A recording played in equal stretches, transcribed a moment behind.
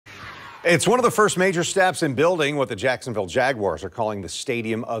It's one of the first major steps in building what the Jacksonville Jaguars are calling the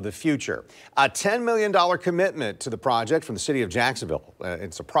Stadium of the Future. A $10 million commitment to the project from the city of Jacksonville.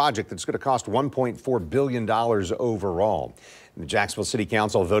 It's a project that's going to cost $1.4 billion overall. The Jacksonville City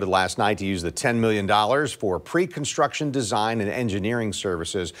Council voted last night to use the $10 million for pre-construction design and engineering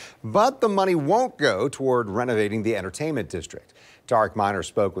services, but the money won't go toward renovating the entertainment district. Tarek Miner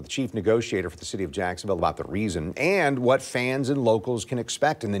spoke with the chief negotiator for the city of Jacksonville about the reason and what fans and locals can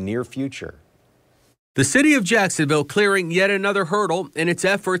expect in the near future. The city of Jacksonville clearing yet another hurdle in its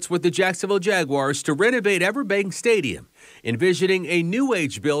efforts with the Jacksonville Jaguars to renovate Everbank Stadium, envisioning a new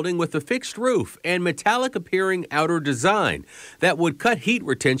age building with a fixed roof and metallic appearing outer design that would cut heat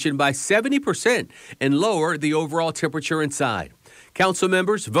retention by 70% and lower the overall temperature inside. Council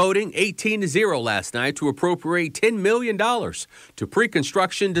members voting 18-0 last night to appropriate $10 million to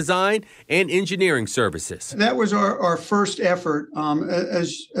pre-construction design and engineering services. That was our first effort.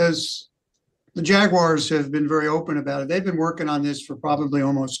 As the Jaguars have been very open about it. They've been working on this for probably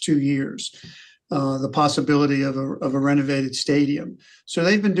almost 2 years, the possibility of a renovated stadium. So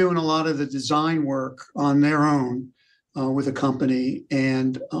they've been doing a lot of the design work on their own with a company.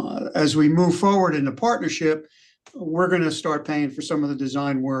 And as we move forward in the partnership, we're going to start paying for some of the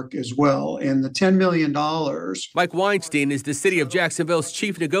design work as well. And the $10 million. Mike Weinstein is the city of Jacksonville's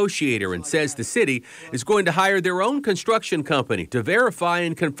chief negotiator and says the city is going to hire their own construction company to verify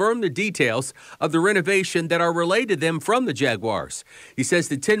and confirm the details of the renovation that are relayed to them from the Jaguars. He says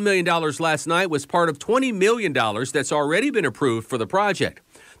the $10 million last night was part of $20 million that's already been approved for the project.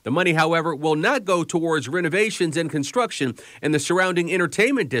 The money, however, will not go towards renovations and construction in the surrounding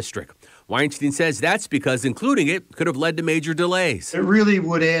entertainment district. Weinstein says that's because including it could have led to major delays. It really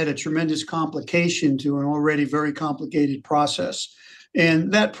would add a tremendous complication to an already very complicated process.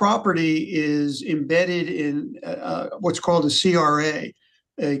 And that property is embedded in what's called a CRA,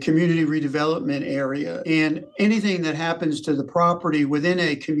 a community redevelopment area. And anything that happens to the property within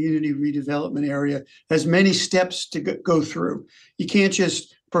a community redevelopment area has many steps to go through. You can't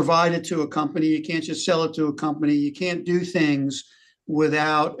just provide it to a company. You can't just sell it to a company. You can't do things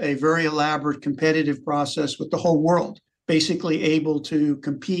without a very elaborate competitive process with the whole world basically able to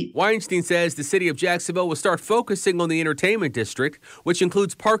compete. Weinstein says the city of Jacksonville will start focusing on the entertainment district, which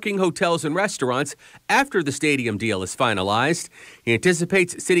includes parking, hotels, and restaurants after the stadium deal is finalized. He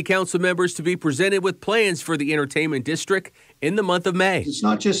anticipates city council members to be presented with plans for the entertainment district in the month of May. It's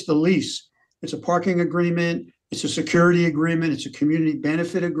not just the lease. It's a parking agreement. It's a security agreement. It's a community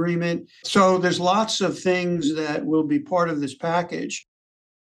benefit agreement. So there's lots of things that will be part of this package.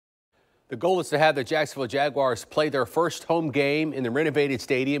 The goal is to have the Jacksonville Jaguars play their first home game in the renovated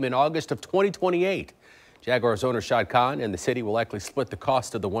stadium in August of 2028. Jaguars owner Shad Khan and the city will likely split the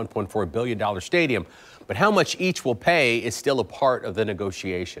cost of the $1.4 billion stadium, but how much each will pay is still a part of the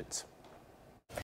negotiations.